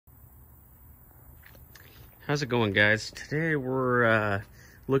How's it going, guys? Today we're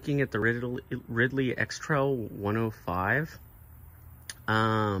looking at the Ridley X Trail 105.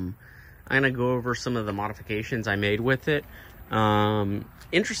 I'm gonna go over some of the modifications I made with it.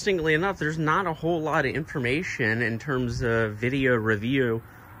 Interestingly enough, there's not a whole lot of information in terms of video review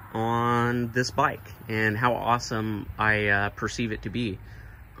on this bike and how awesome I perceive it to be.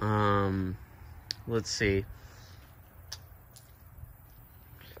 Let's see.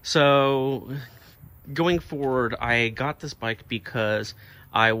 So, going forward, I got this bike because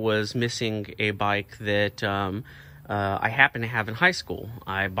I was missing a bike that I happened to have in high school.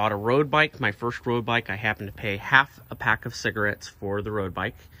 I bought a road bike, my first road bike. I happened to pay half a pack of cigarettes for the road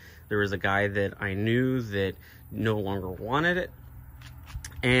bike. There was a guy that I knew that no longer wanted it.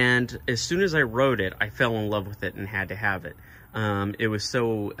 And as soon as I rode it, I fell in love with it and had to have it. It was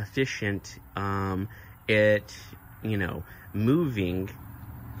so efficient moving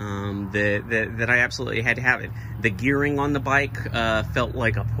that I absolutely had to have it. The gearing on the bike felt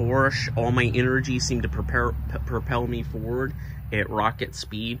like a Porsche. All my energy seemed to propel me forward at rocket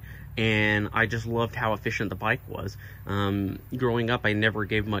speed, and I just loved how efficient the bike was. Growing up, I never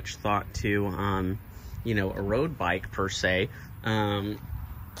gave much thought to a road bike per se.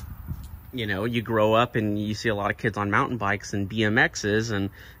 You grow up and you see a lot of kids on mountain bikes and BMXs,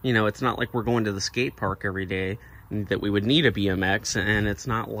 and it's not like we're going to the skate park every day that we would need a BMX, and it's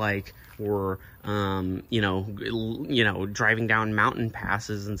not like we're driving down mountain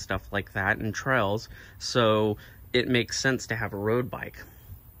passes and stuff like that and trails. So it makes sense to have a road bike.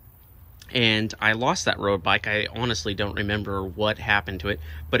 And I lost that road bike. I honestly don't remember what happened to it,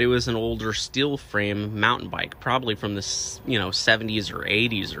 but it was an older steel frame mountain bike, probably from the 70s or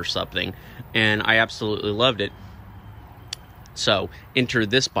 80s or something, and I absolutely loved it. So, enter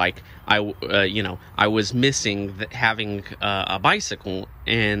this bike. I was missing having a bicycle,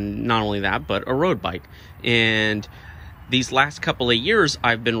 and not only that, but a road bike. And these last couple of years,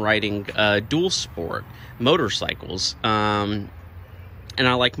 I've been riding dual sport motorcycles. And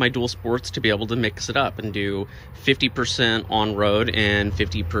I like my dual sports to be able to mix it up and do 50% on-road and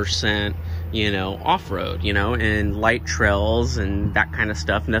 50%, off-road, and light trails and that kind of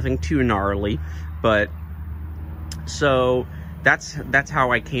stuff. Nothing too gnarly, but so that's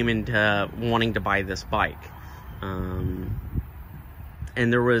how I came into wanting to buy this bike. And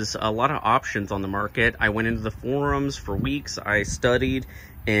there was a lot of options on the market. I went into the forums for weeks. I studied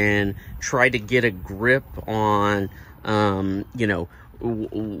and tried to get a grip on,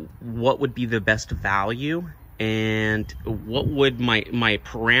 what would be the best value and what would my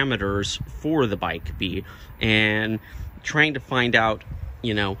parameters for the bike be, and trying to find out,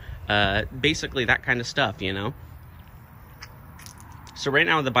 basically that kind of stuff, So right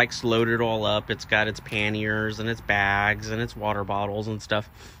now the bike's loaded all up. It's got its panniers and its bags and its water bottles and stuff.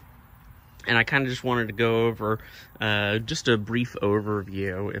 And I kind of just wanted to go over just a brief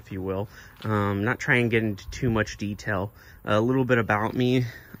overview, if you will. Not try and get into too much detail. A little bit about me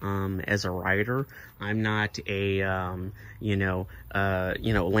as a rider. I'm not a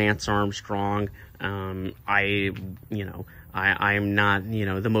Lance Armstrong. I'm not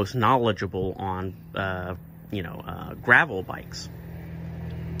the most knowledgeable on gravel bikes.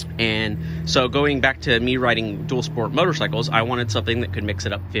 And so going back to me riding dual sport motorcycles, I wanted something that could mix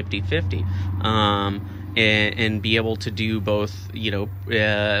it up 50-50, and be able to do both,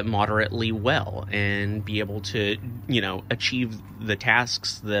 moderately well, and be able to, achieve the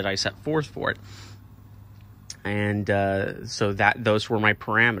tasks that I set forth for it. And so those were my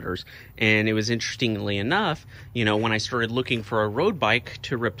parameters. And it was, interestingly enough, when I started looking for a road bike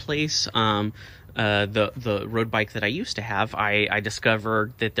to replace the road bike that I used to have, I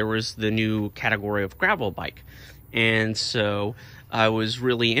discovered that there was the new category of gravel bike. And so I was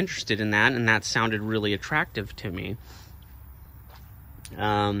really interested in that, and that sounded really attractive to me.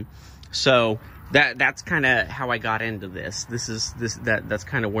 So that's kind of how I got into this. That's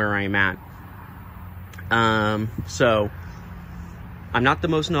kind of where I'm at. So I'm not the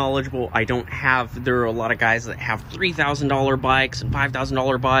most knowledgeable. There are a lot of guys that have $3,000 bikes and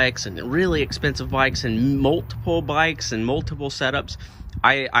 $5,000 bikes and really expensive bikes and multiple bikes and multiple setups.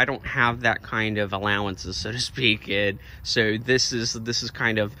 I don't have that kind of allowances, so to speak, Ed. So this is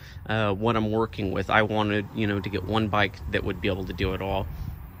kind of what I'm working with. I wanted, to get one bike that would be able to do it all.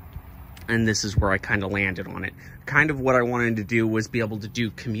 And this is where I kind of landed on it. Kind of what I wanted to do was be able to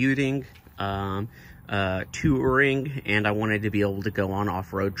do commuting, touring, and I wanted to be able to go on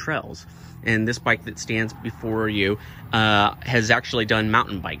off-road trails. And this bike that stands before you has actually done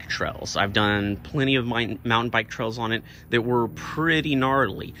mountain bike trails. I've done plenty of mountain bike trails on it that were pretty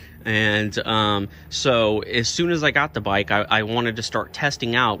gnarly. And so as soon as I got the bike, I wanted to start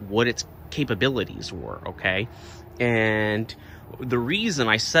testing out what its capabilities were, okay? And the reason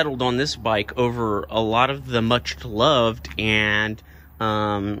I settled on this bike over a lot of the much loved and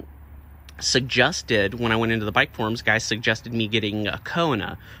suggested, when I went into the bike forums, guys suggested me getting a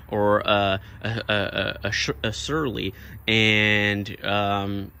Kona or a Surly and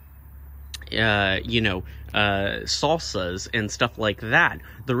salsas and stuff like that.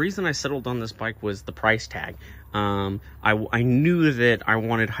 The reason I settled on this bike was the price tag. I knew that I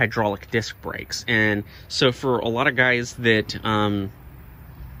wanted hydraulic disc brakes, and so for a lot of guys that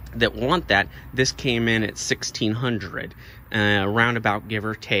want that, this came in at $1,600, roundabout, give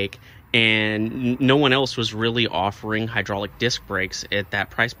or take. And no one else was really offering hydraulic disc brakes at that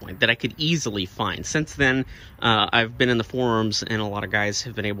price point that I could easily find. Since then, I've been in the forums, and a lot of guys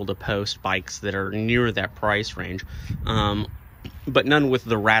have been able to post bikes that are near that price range, but none with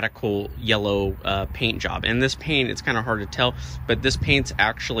the radical yellow paint job. And this paint, it's kind of hard to tell, but this paint's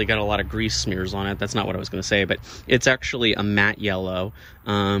actually got a lot of grease smears on it. That's not what I was going to say, but it's actually a matte yellow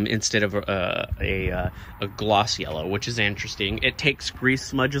instead of a gloss yellow, which is interesting. It takes grease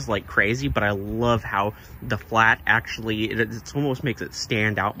smudges like crazy, but I love how the flat actually, it almost makes it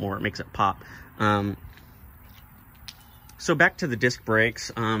stand out more. It makes it pop. So back to the disc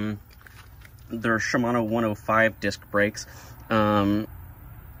brakes. They're Shimano 105 disc brakes. And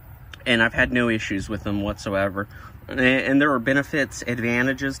I've had no issues with them whatsoever. And there are benefits,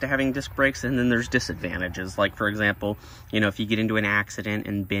 advantages to having disc brakes, and then there's disadvantages. Like, for example, if you get into an accident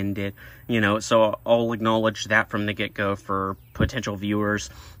and bend it, so I'll acknowledge that from the get-go for potential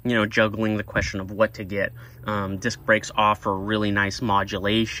viewers, juggling the question of what to get. Disc brakes offer really nice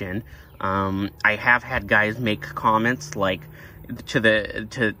modulation. I have had guys make comments like, to the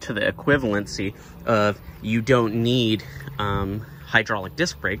equivalency of, you don't need hydraulic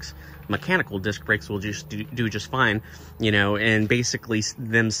disc brakes, mechanical disc brakes will just do just fine, and basically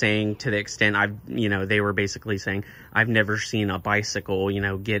them saying, to the extent they were basically saying, I've never seen a bicycle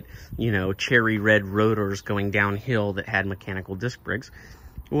get cherry red rotors going downhill that had mechanical disc brakes.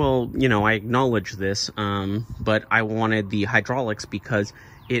 Well, I acknowledge this, but I wanted the hydraulics because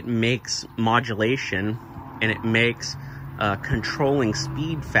it makes modulation, and it makes controlling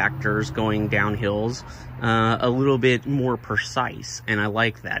speed factors going down hills a little bit more precise, and I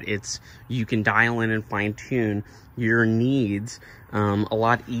like that. You can dial in and fine-tune your needs a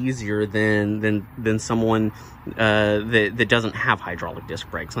lot easier than someone that doesn't have hydraulic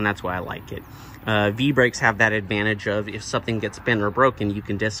disc brakes, and that's why I like it. V-brakes have that advantage of, if something gets bent or broken, you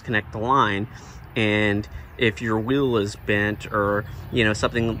can disconnect the line, and if your wheel is bent or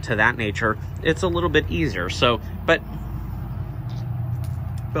something to that nature, it's a little bit easier. So, but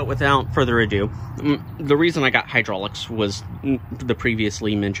without further ado, the reason I got hydraulics was the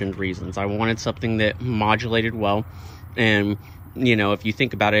previously mentioned reasons. I wanted something that modulated well, and if you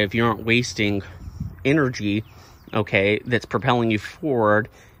think about it, if you aren't wasting energy, okay, that's propelling you forward,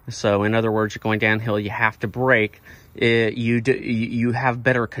 so in other words, you're going downhill, you have to brake, you have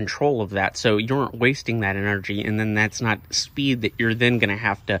better control of that, so you aren't wasting that energy, and then that's not speed that you're then going to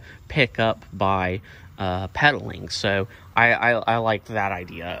have to pick up by pedaling. So I like that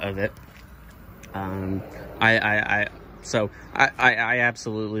idea of it. I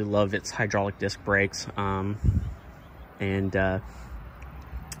absolutely love its hydraulic disc brakes. It's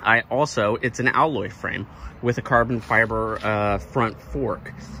an alloy frame with a carbon fiber front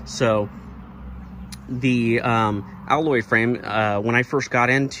fork. So the alloy frame, when I first got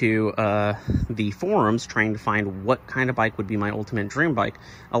into the forums trying to find what kind of bike would be my ultimate dream bike,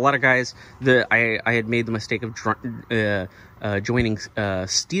 a lot of guys, I had made the mistake of joining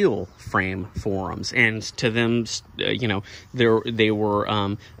steel frame forums, and to them, they were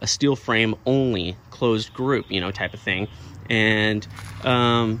a steel frame only closed group, type of thing. And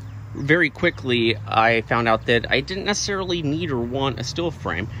very quickly, I found out that I didn't necessarily need or want a steel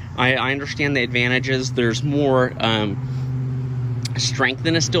frame. I understand the advantages. There's more strength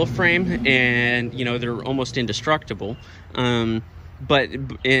in a steel frame, and they're almost indestructible. But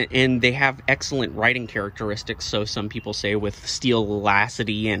they have excellent riding characteristics. So some people say with steel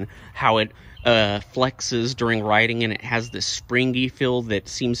elasticity and how it flexes during riding, and it has this springy feel that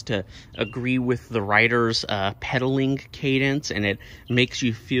seems to agree with the rider's pedaling cadence, and it makes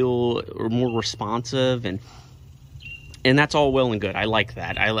you feel more responsive. And And that's all well and good. I like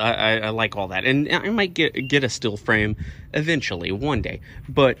that. I like all that. And I might get a steel frame eventually, one day.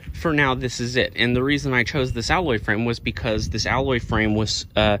 But for now, this is it. And the reason I chose this alloy frame was because this alloy frame was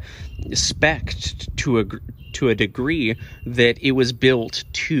spec'd to a degree that it was built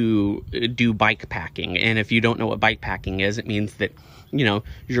to do bike packing. And if you don't know what bike packing is, it means that, you know,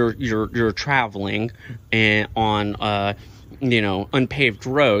 you're traveling and on you know, unpaved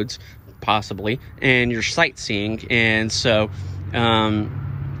roads, possibly, and you're sightseeing. And so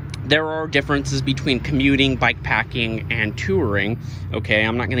there are differences between commuting, bike packing, and touring. Okay,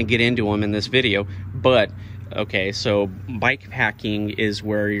 I'm not going to get into them in this video, but okay, so bike packing is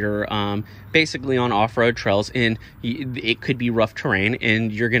where you're basically on off-road trails, and it could be rough terrain,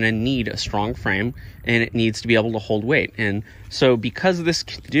 and you're going to need a strong frame, and it needs to be able to hold weight. And so because this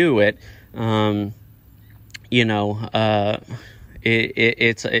can do it, you know,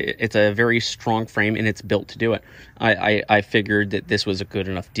 it's a very strong frame, and it's built to do it. I figured that this was a good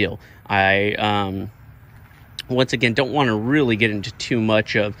enough deal. I once again don't want to really get into too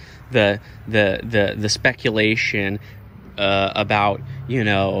much of the speculation about, you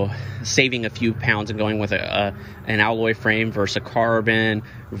know, saving a few pounds and going with an alloy frame versus a carbon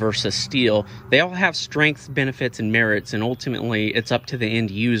versus steel. They all have strengths, benefits, and merits, and ultimately it's up to the end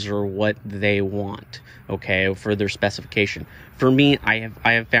user what they want, okay, for their specification. For me, I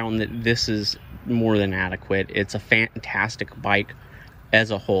have found that this is more than adequate. It's a fantastic bike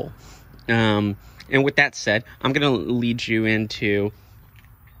as a whole. And with that said, I'm going to lead you into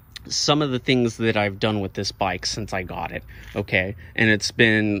some of the things that I've done with this bike since I got it, okay? And it's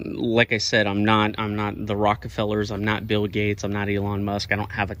been, like I said, I'm not the Rockefellers, I'm not Bill Gates, I'm not Elon Musk, I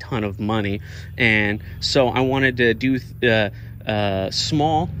don't have a ton of money, and so I wanted to do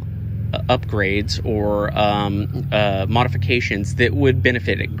small upgrades or modifications that would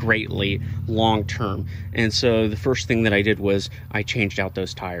benefit it greatly long term. And so the first thing that I did was I changed out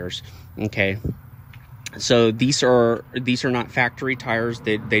those tires, okay? So these are not factory tires.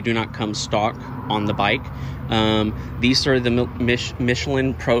 They do not come stock on the bike. These are the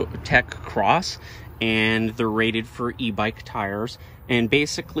Michelin Pro Tech Cross, and they're rated for e-bike tires. And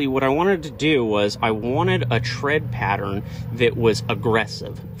basically what I wanted to do was I wanted a tread pattern that was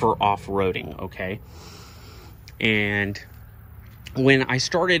aggressive for off-roading, okay? And when I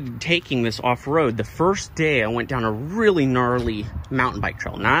started taking this off-road, the first day I went down a really gnarly mountain bike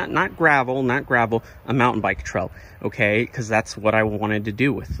trail. Not gravel, a mountain bike trail, okay? Because that's what I wanted to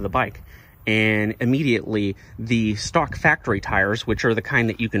do with the bike. And immediately, the stock factory tires, which are the kind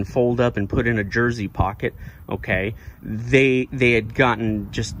that you can fold up and put in a jersey pocket, okay, they had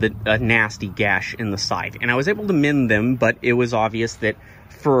gotten just a nasty gash in the side. And I was able to mend them, but it was obvious that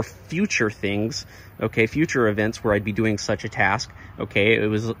for future things, okay, future events where I'd be doing such a task, okay, it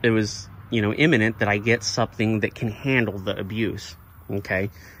was, you know, imminent that I get something that can handle the abuse,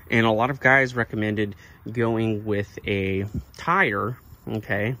 okay? And a lot of guys recommended going with a tire,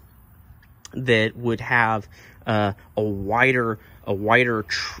 okay, that would have a wider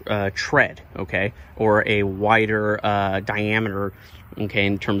tread, okay, or a wider diameter, okay,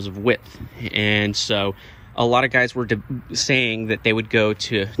 in terms of width. And so a lot of guys were saying that they would go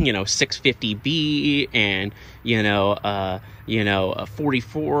to, you know, 650B and, you know,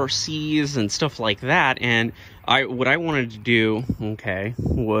 44Cs and stuff like that. And what I wanted to do, okay,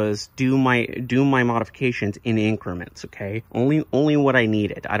 was do my modifications in increments, okay? Only what I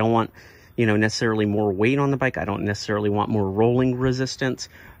needed. I don't want, you know, necessarily more weight on the bike. I don't necessarily want more rolling resistance,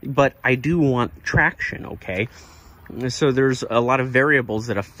 but I do want traction, okay? So there's a lot of variables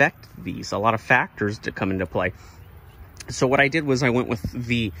that affect these, a lot of factors that come into play. So what I did was I went with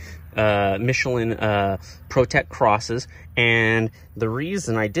the Michelin Pro Tech Crosses, and the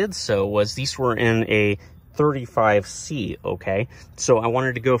reason I did so was these were in a 35C, okay? So I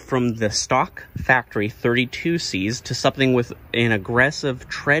wanted to go from the stock factory 32Cs to something with an aggressive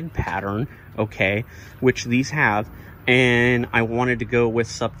tread pattern, okay, which these have, and I wanted to go with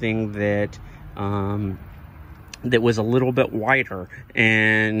something that that was a little bit wider,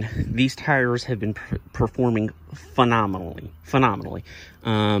 and these tires have been performing phenomenally.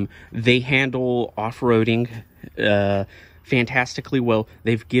 They handle off-roading fantastically well.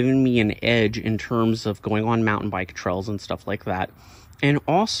 They've given me an edge in terms of going on mountain bike trails and stuff like that. And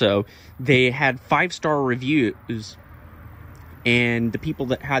also, they had 5-star reviews, and the people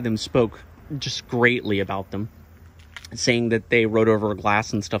that had them spoke just greatly about them, saying that they rode over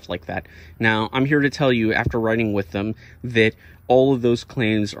glass and stuff like that. Now, I'm here to tell you, after riding with them, that all of those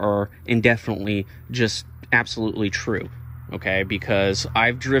claims are indefinitely just absolutely true, okay? Because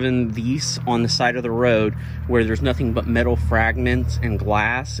I've driven these on the side of the road where there's nothing but metal fragments and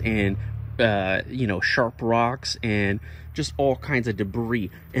glass and sharp rocks and just all kinds of debris.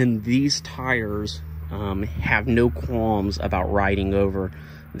 And these tires have no qualms about riding over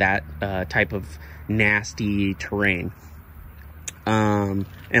that type of nasty terrain. And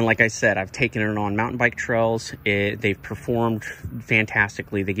like I said, I've taken it on mountain bike trails. They've performed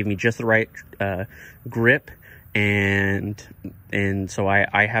fantastically. They give me just the right grip, and so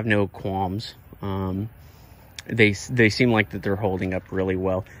I have no qualms. They seem like that they're holding up really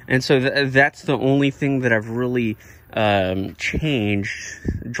well, and so that's the only thing that I've really changed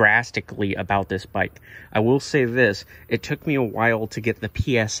drastically about this bike. I will say this: it took me a while to get the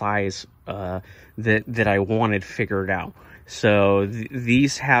PSIs that I wanted figured out. So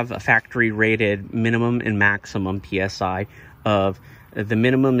these have a factory rated minimum and maximum PSI of, the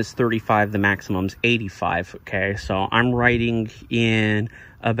minimum is 35, the maximum is 85. Okay, so I'm riding in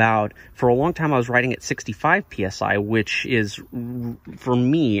about, for a long time I was riding at 65 PSI, which is, for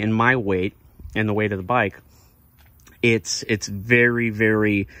me and my weight and the weight of the bike, it's very,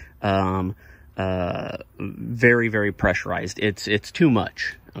 very, very pressurized. It's too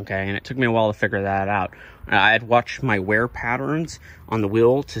much. Okay, and it took me a while to figure that out. I had watched my wear patterns on the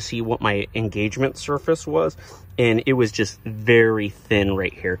wheel to see what my engagement surface was, and it was just very thin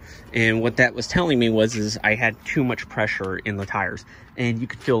right here. And what that was telling me is I had too much pressure in the tires, and you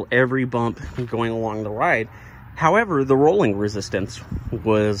could feel every bump going along the ride. However, the rolling resistance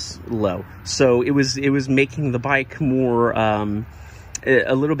was low, so it was making the bike more a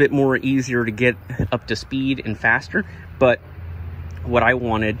little bit more easier to get up to speed and faster. But what I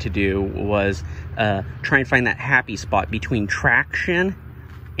wanted to do was try and find that happy spot between traction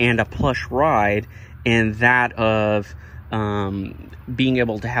and a plush ride, and that of being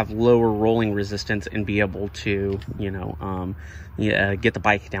able to have lower rolling resistance and be able to, get the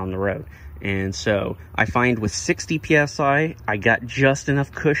bike down the road. And so I find with 60 PSI, I got just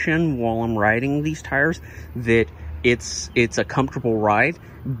enough cushion while I'm riding these tires that it's a comfortable ride,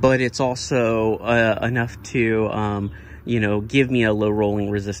 but it's also enough to give me a low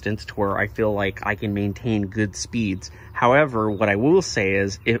rolling resistance to where I feel like I can maintain good speeds. However, what I will say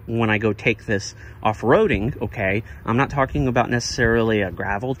is, when I go take this off-roading, okay, I'm not talking about necessarily a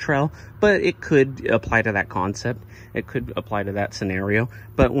gravel trail, but it could apply to that concept. It could apply to that scenario.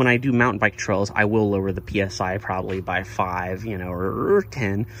 But when I do mountain bike trails, I will lower the PSI probably by 5, or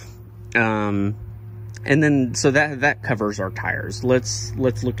 10. And then, so that covers our tires. Let's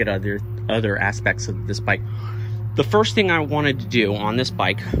look at other aspects of this bike. The first thing I wanted to do on this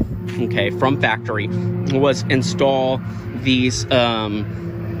bike, okay, from factory, was install these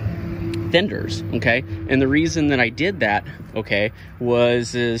fenders, okay? And the reason that I did that, okay,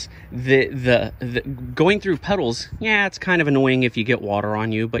 is the going through puddles, yeah, it's kind of annoying if you get water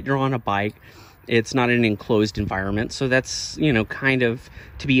on you, but you're on a bike. It's not an enclosed environment, so that's, kind of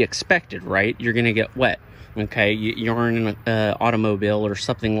to be expected, right? You're going to get wet. Okay, you're in an automobile or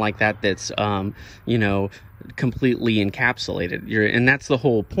something like that that's, completely encapsulated. And that's the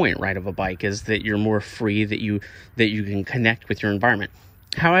whole point, right, of a bike, is that you're more free, that you can connect with your environment.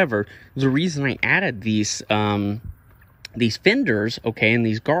 However, the reason I added these fenders, okay, and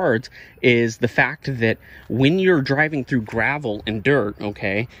these guards, is the fact that when you're driving through gravel and dirt,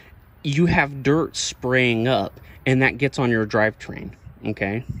 okay, you have dirt spraying up, and that gets on your drivetrain,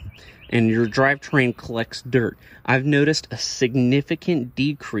 okay? And your drivetrain collects dirt. I've noticed a significant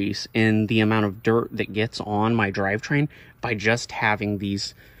decrease in the amount of dirt that gets on my drivetrain by just having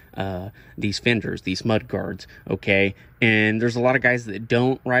these fenders, these mud guards, okay? And there's a lot of guys that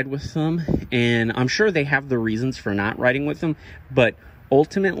don't ride with them, and I'm sure they have the reasons for not riding with them, but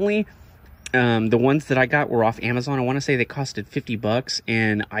ultimately, the ones that I got were off Amazon. I want to say they costed $50,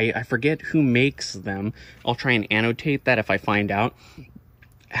 and I forget who makes them. I'll try and annotate that if I find out.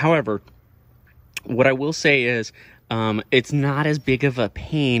 However, what I will say is, it's not as big of a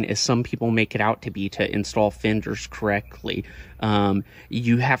pain as some people make it out to be to install fenders correctly.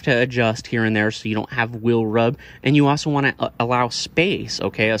 You have to adjust here and there so you don't have wheel rub, and you also want to allow space,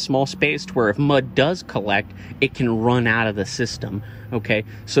 okay, a small space to where if mud does collect, it can run out of the system, okay?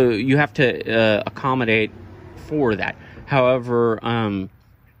 So you have to accommodate for that. However,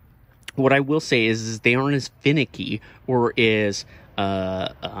 what I will say is they aren't as finicky or as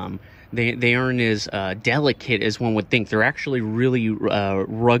they aren't as delicate as one would think. They're actually really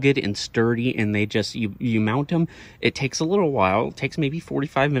rugged and sturdy, and they just, you mount them. It takes a little while. It takes maybe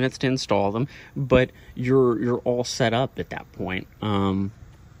 45 minutes to install them, but you're all set up at that point.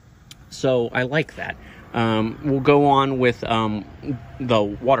 So I like that. We'll go on with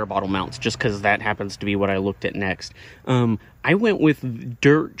the water bottle mounts, just because that happens to be what I looked at next. I went with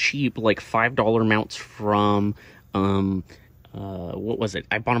dirt cheap, like $5 mounts from what was it?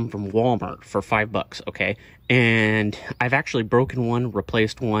 I bought them from Walmart for $5, okay? And I've actually broken one,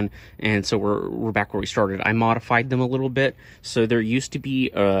 replaced one, and so we're back where we started. I modified them a little bit. So there used to be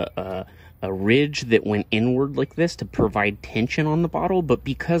a ridge that went inward like this to provide tension on the bottle, but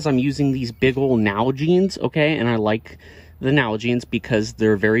because I'm using these big old Nalgene's, okay, and I like the Nalgene's because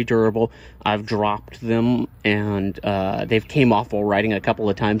they're very durable, I've dropped them, and they've came off while riding a couple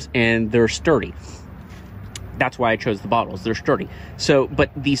of times, and they're sturdy. That's why I chose the bottles. They're sturdy. So,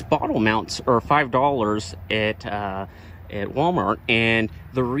 but these bottle mounts are $5 at Walmart, and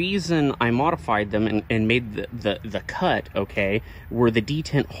the reason I modified them and made the cut, okay, where the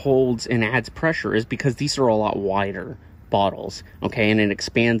detent holds and adds pressure is because these are a lot wider bottles, okay, and it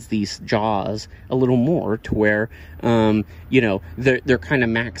expands these jaws a little more to where, you know, they're kind of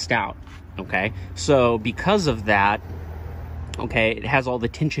maxed out, okay. So because of that, okay, it has all the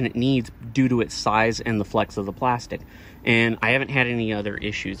tension it needs due to its size and the flex of the plastic. And I haven't had any other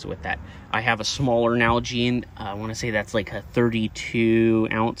issues with that. I have a smaller Nalgene. I want to say that's like a 32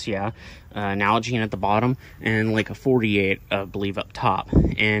 ounce, Nalgene at the bottom, and like a 48, I believe, up top.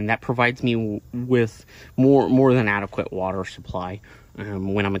 And that provides me with more than adequate water supply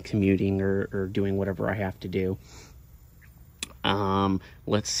when I'm commuting or doing whatever I have to do.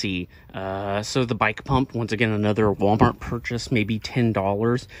 Let's see. So the bike pump, once again, another Walmart purchase, maybe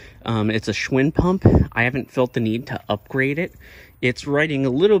 $10. It's a Schwinn pump. I haven't felt the need to upgrade it. It's riding a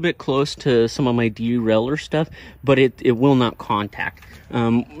little bit close to some of my derailer stuff, but it will not contact.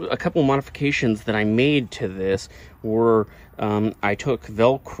 A couple modifications that I made to this were, I took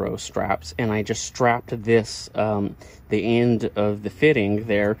Velcro straps and I just strapped this, the end of the fitting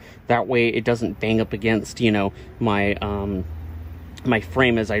there. That way it doesn't bang up against, you know, my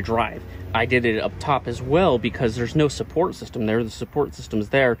frame as I drive. I did it up top as well because there's no support system there. The support system's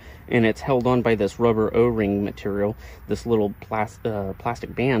there, and it's held on by this rubber O-ring material, this little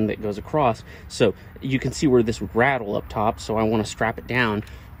plastic band that goes across. So you can see where this would rattle up top, so I want to strap it down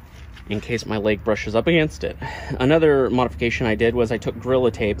in case my leg brushes up against it. Another modification I did was I took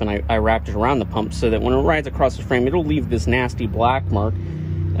Gorilla Tape and I wrapped it around the pump so that when it rides across the frame, it'll leave this nasty black mark.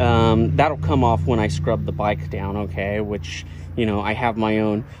 That'll come off when I scrub the bike down, okay, which, you know, I have my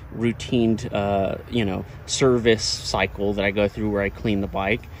own routined, you know, service cycle that I go through where I clean the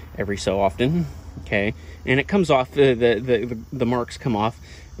bike every so often, okay, and it comes off, the marks come off,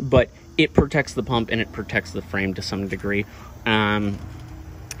 but it protects the pump and it protects the frame to some degree.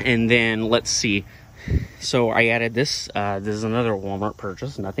 And then let's see. So I added this. This is another Walmart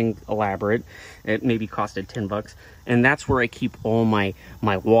purchase, nothing elaborate. It maybe costed $10, and that's where I keep all my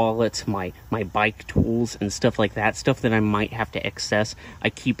wallets, my bike tools, and stuff like that. Stuff that I might have to access.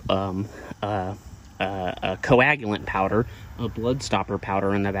 I keep a coagulant powder, a blood stopper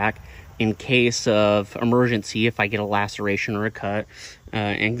powder in the back, in case of emergency. If I get a laceration or a cut,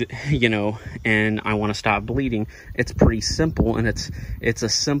 and you know, and I want to stop bleeding, it's pretty simple, and it's a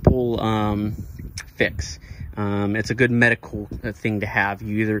simple fix. It's a good medical thing to have.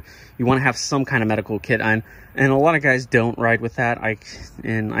 You want to have some kind of medical kit on, and a lot of guys don't ride with that. I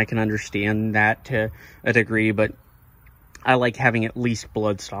can understand that to a degree, but I like having at least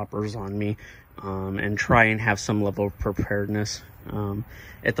blood stoppers on me, and try and have some level of preparedness.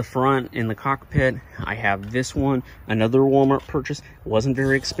 At the front in the cockpit, I have this one, another Walmart purchase. Wasn't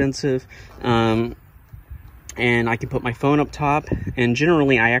very expensive. And I can put my phone up top, and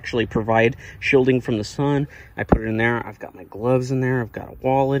generally I actually provide shielding from the sun. I put it in there. I've got my gloves in there. I've got a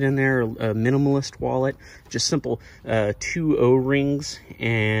wallet in there, a minimalist wallet, just simple 2 O-rings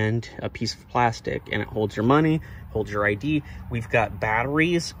and a piece of plastic, and it holds your money, holds your ID. We've got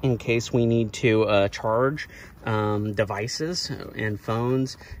batteries in case we need to charge devices and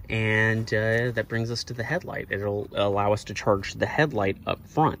phones, and that brings us to the headlight. It'll allow us to charge the headlight up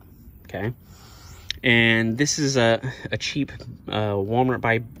front, okay? And this is a cheap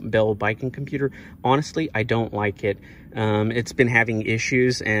Walmart Bell biking computer. Honestly, I don't like it. It's been having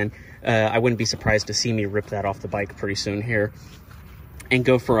issues, and I wouldn't be surprised to see me rip that off the bike pretty soon here and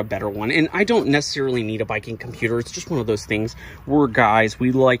go for a better one. And I don't necessarily need a biking computer. It's just one of those things. We're guys,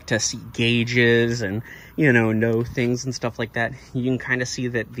 we like to see gauges and, you know things and stuff like that. You can kind of see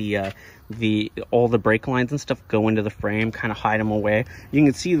that all the brake lines and stuff go into the frame, kind of hide them away. You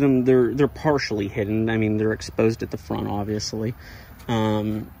can see them, they're partially hidden. I mean, they're exposed at the front, obviously.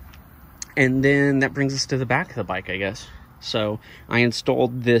 And then that brings us to the back of the bike, I guess. So I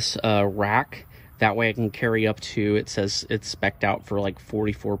installed this rack. That way I can carry up to, it says it's spec'd out for like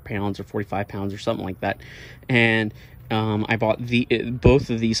 44 pounds or 45 pounds or something like that. And I bought both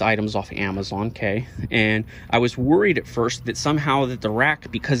of these items off Amazon, okay? And I was worried at first that somehow that the rack,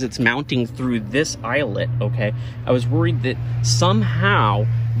 because it's mounting through this eyelet, okay? I was worried that somehow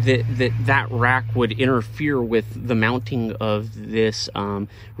that rack would interfere with the mounting of this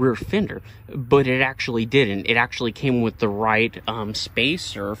rear fender, but it actually didn't. It actually came with the right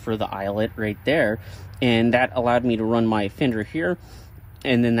spacer for the eyelet right there, and that allowed me to run my fender here,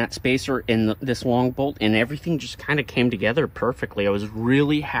 and then that spacer and this long bolt, and everything just kind of came together perfectly. I was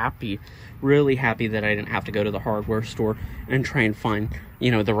really happy that I didn't have to go to the hardware store and try and find,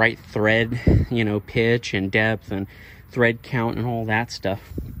 you know, the right thread, you know, pitch and depth and thread count and all that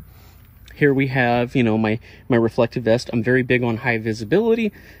stuff. Here we have, you know, my reflective vest. I'm very big on high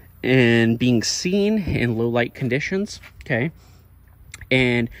visibility and being seen in low light conditions, okay?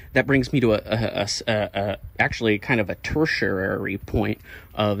 And that brings me to actually kind of a tertiary point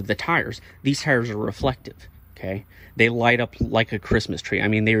of the tires. These tires are reflective, okay? They light up like a Christmas tree. I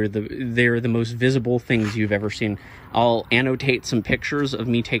mean, they're the most visible things you've ever seen. I'll annotate some pictures of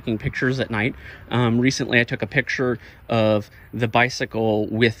me taking pictures at night. Recently, I took a picture of the bicycle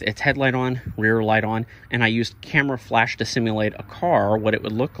with its headlight on, rear light on, and I used camera flash to simulate a car, what it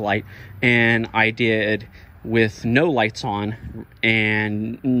would look like, and I did with no lights on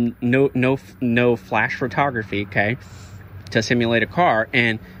and no flash photography, okay, to simulate a car,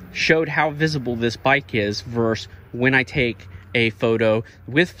 and showed how visible this bike is versus when I take a photo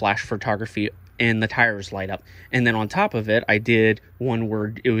with flash photography and the tires light up. And then on top of it, I did one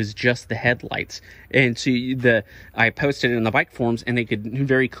where it was just the headlights. And so I posted it in the bike forums, and they could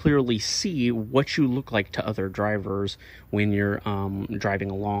very clearly see what you look like to other drivers when you're driving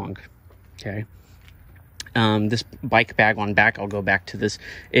along, okay? This bike bag on back, I'll go back to this.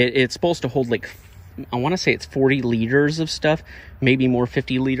 It's supposed to hold like, I want to say it's 40 liters of stuff, maybe more,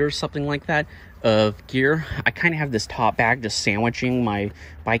 50 liters, something like that, of gear. I kind of have this top bag just sandwiching my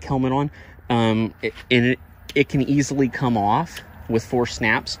bike helmet on. It can easily come off with 4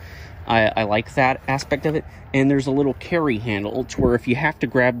 snaps. I like that aspect of it. And there's a little carry handle to where if you have to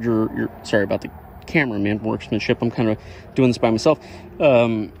grab your sorry about the cameraman workmanship, I'm kind of doing this by myself.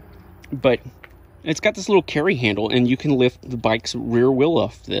 But it's got this little carry handle, and you can lift the bike's rear wheel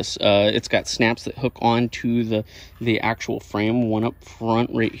off this. It's got snaps that hook onto the actual frame, one up front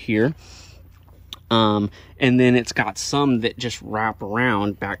right here. And then it's got some that just wrap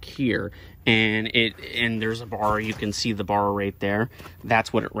around back here, and there's a bar. You can see the bar right there.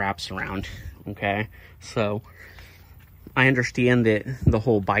 That's what it wraps around, okay? So I understand that the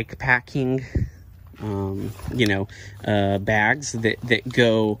whole bike packing, bags that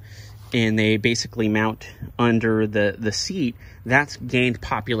go and they basically mount under the seat, that's gained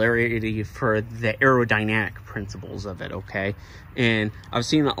popularity for the aerodynamic principles of it, okay? And I've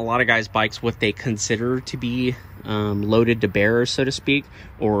seen a lot of guys' bikes, what they consider to be loaded to bear, so to speak,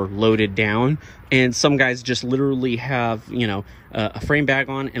 or loaded down. And some guys just literally have, a frame bag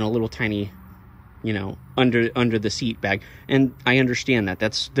on and a little tiny, under the seat bag. And I understand that.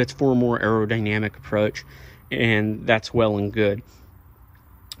 That's for a more aerodynamic approach, and that's well and good.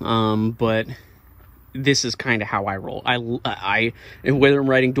 But this is kind of how I roll. And whether I'm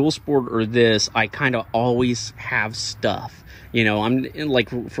riding dual sport or this, I kind of always have stuff. I'm like,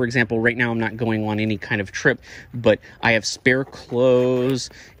 for example, right now I'm not going on any kind of trip, but I have spare clothes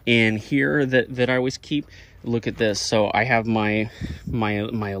in here that I always keep. Look at this. So I have my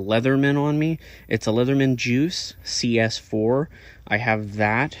Leatherman on me. It's a Leatherman Juice CS4. I have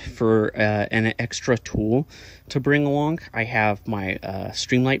that for an extra tool to bring along. I have my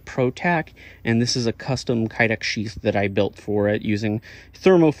Streamlight Pro Tack, and this is a custom Kydex sheath that I built for it using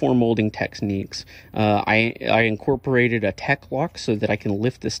thermoform molding techniques. I incorporated a tech lock so that I can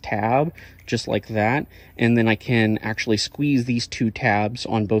lift this tab just like that, and then I can actually squeeze these 2 tabs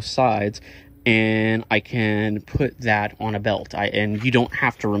on both sides, and I can put that on a belt. And you don't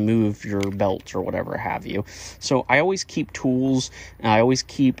have to remove your belt or whatever have you. So I always keep tools. I always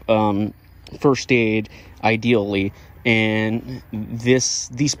keep first aid, ideally. And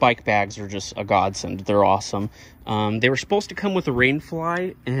these bike bags are just a godsend. They're awesome. They were supposed to come with a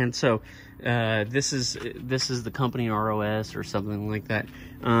rainfly, and so this is the company ROS or something like that.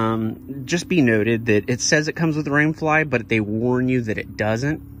 Just be noted that it says it comes with a rainfly, but they warn you that it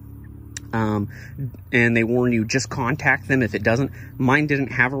doesn't. And they warn you, just contact them if it doesn't. Mine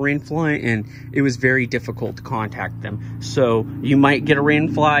didn't have a rainfly, and it was very difficult to contact them. So you might get a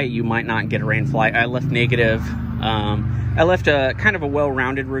rainfly, you might not get a rainfly. I left negative. I left a kind of a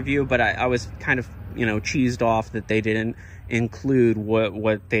well-rounded review, but I was kind of, cheesed off that they didn't include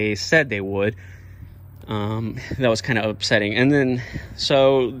what they said they would. That was kind of upsetting. And then,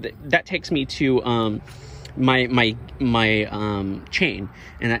 so that takes me to, chain,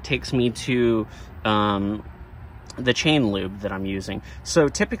 and that takes me to the chain lube that I'm using. So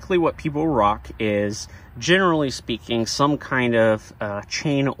typically what people rock is, generally speaking, some kind of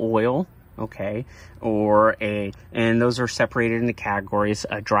chain oil, okay, and those are separated into categories: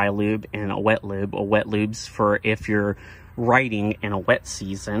 a dry lube and a wet lube. A wet lube's for if you're riding in a wet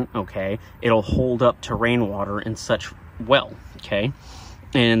season, okay, it'll hold up to rainwater and such well, okay,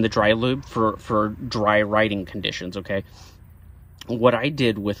 and the dry lube for dry riding conditions, okay. What I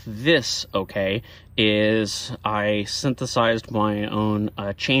did with this, okay, is I synthesized my own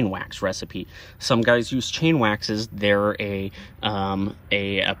chain wax recipe. Some guys use chain waxes. They're a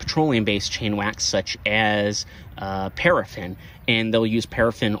petroleum-based chain wax, such as paraffin, and they'll use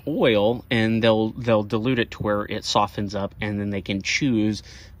paraffin oil, and they'll dilute it to where it softens up, and then they can choose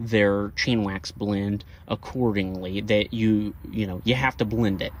their chain wax blend accordingly. That you have to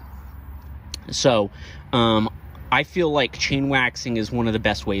blend it. So I feel like chain waxing is one of the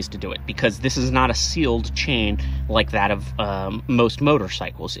best ways to do it, because this is not a sealed chain like that of most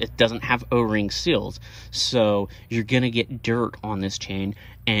motorcycles. It doesn't have O-ring seals, so you're going to get dirt on this chain,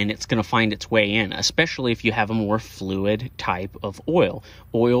 and it's going to find its way in, especially if you have a more fluid type of oil.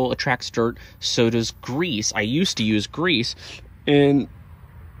 Oil attracts dirt, so does grease. I used to use grease, and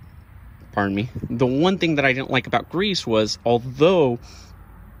pardon me, the one thing that I didn't like about grease was, although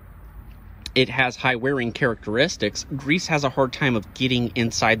it has high wearing characteristics, grease has a hard time of getting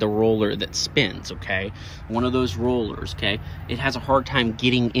inside the roller that spins, okay? One of those rollers, okay? It has a hard time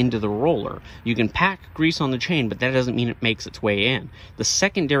getting into the roller. You can pack grease on the chain, but that doesn't mean it makes its way in. The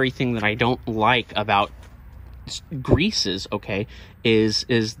secondary thing that I don't like about greases, okay, is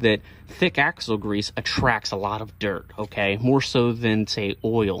that thick axle grease attracts a lot of dirt, okay? More so than, say,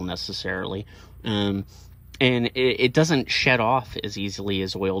 oil necessarily. And it doesn't shed off as easily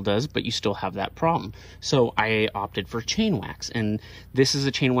as oil does, but you still have that problem. So I opted for chain wax, and this is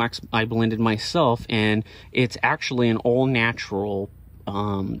a chain wax I blended myself, and it's actually an all-natural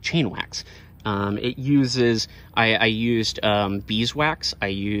chain wax. It uses, I used beeswax, I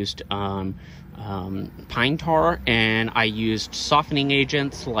used pine tar, and I used softening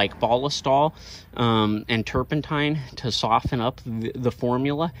agents like ballistol and turpentine to soften up the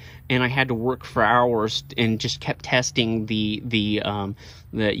formula, and I had to work for hours and just kept testing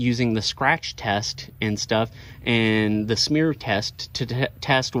using the scratch test and stuff, and the smear test to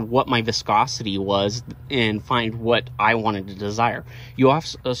test what my viscosity was and find what I wanted to desire. You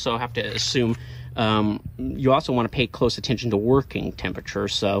also have to assume you also want to pay close attention to working temperature.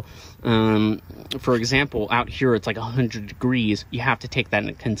 So, for example, out here it's like 100 degrees. You have to take that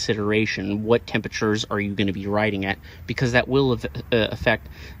into consideration. What temperatures are you going to be riding at? Because that will affect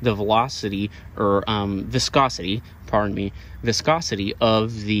the velocity or viscosity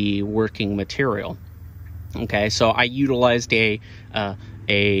of the working material. Okay, so I utilized a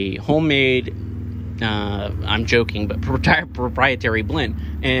homemade, I'm joking, but proprietary blend.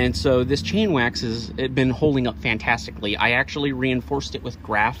 And so this chain wax has been holding up fantastically. I actually reinforced it with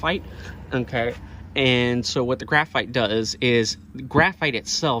graphite, okay? And so what the graphite does is, graphite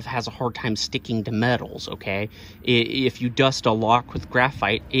itself has a hard time sticking to metals, okay? If you dust a lock with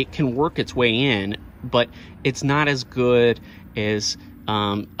graphite, it can work its way in, but it's not as good as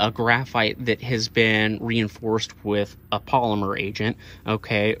a graphite that has been reinforced with a polymer agent,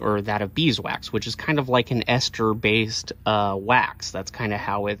 okay, or that of beeswax, which is kind of like an ester-based wax. That's kind of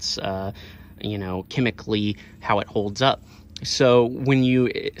how it's, chemically how it holds up. So when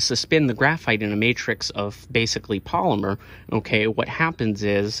you suspend the graphite in a matrix of basically polymer, okay, what happens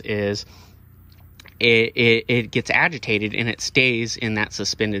is it gets agitated and it stays in that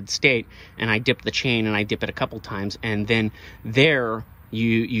suspended state. And I dip the chain, and I dip it a couple times, and then there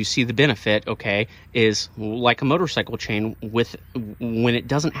you see the benefit, okay, is like a motorcycle chain. When it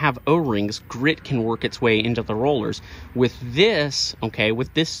doesn't have O-rings, grit can work its way into the rollers. With this, okay,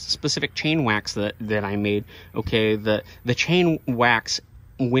 with this specific chain wax that I made, okay, the chain wax,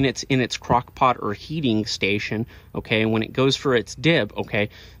 when it's in its crock pot or heating station, okay, when it goes for its dip, okay,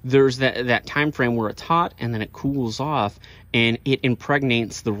 there's that time frame where it's hot and then it cools off, and it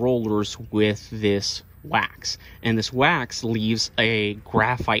impregnates the rollers with this wax, and this wax leaves a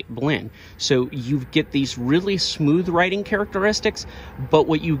graphite blend. So you get these really smooth riding characteristics, but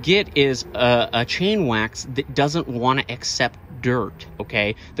what you get is a chain wax that doesn't want to accept dirt,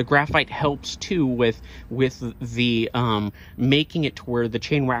 okay? The graphite helps too with the making it to where the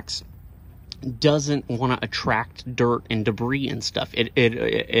chain wax doesn't want to attract dirt and debris and stuff.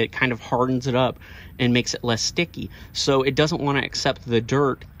 It kind of hardens it up and makes it less sticky. So it doesn't want to accept the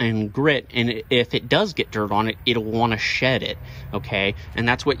dirt and grit, and if it does get dirt on it, it'll want to shed it, okay? And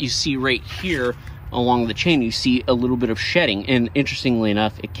that's what you see right here along the chain, you see a little bit of shedding. And interestingly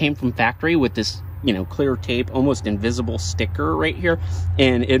enough, it came from factory with this, you know, clear tape, almost invisible sticker right here,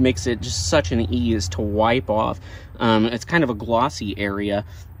 and it makes it just such an ease to wipe off. It's kind of a glossy area.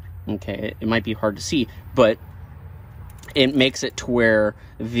 Okay, it might be hard to see, but it makes it to where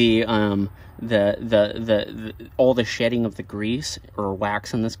the all the shedding of the grease, or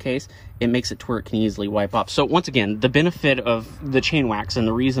wax in this case, it makes it to where it can easily wipe off. So once again, the benefit of the chain wax, and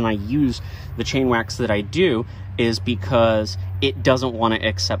the reason I use the chain wax that I do, is because it doesn't want to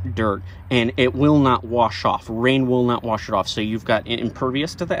accept dirt, and it will not wash off. Rain will not wash it off. So you've got it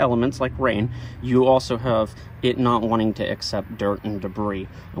impervious to the elements like rain. You also have it not wanting to accept dirt and debris.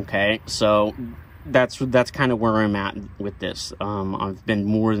 Okay, so that's kind of where I'm at with this. I've been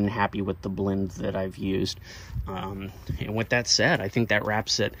more than happy with the blend that I've used. And with that said, I think that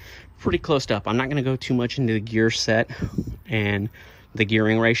wraps it pretty close up. I'm not going to go too much into the gear set and the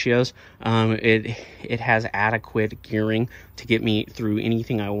gearing ratios. It has adequate gearing to get me through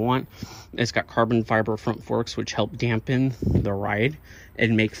anything I want. It's got carbon fiber front forks, which help dampen the ride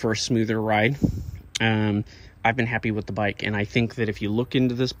and make for a smoother ride. I've been happy with the bike, and I think that if you look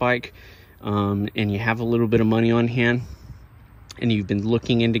into this bike, and you have a little bit of money on hand, and you've been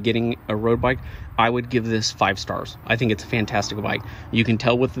looking into getting a road bike, I would give this 5 stars. I think it's a fantastic bike. You can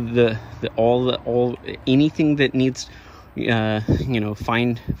tell with all anything that needs, you know,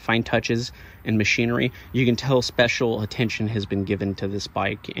 fine touches and machinery, you can tell special attention has been given to this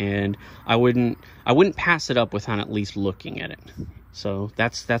bike, and I wouldn't pass it up without at least looking at it. So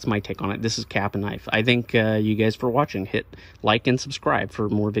that's my take on it. This is Cap and Knife. I thank you guys for watching. Hit like and subscribe for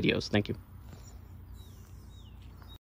more videos. Thank you.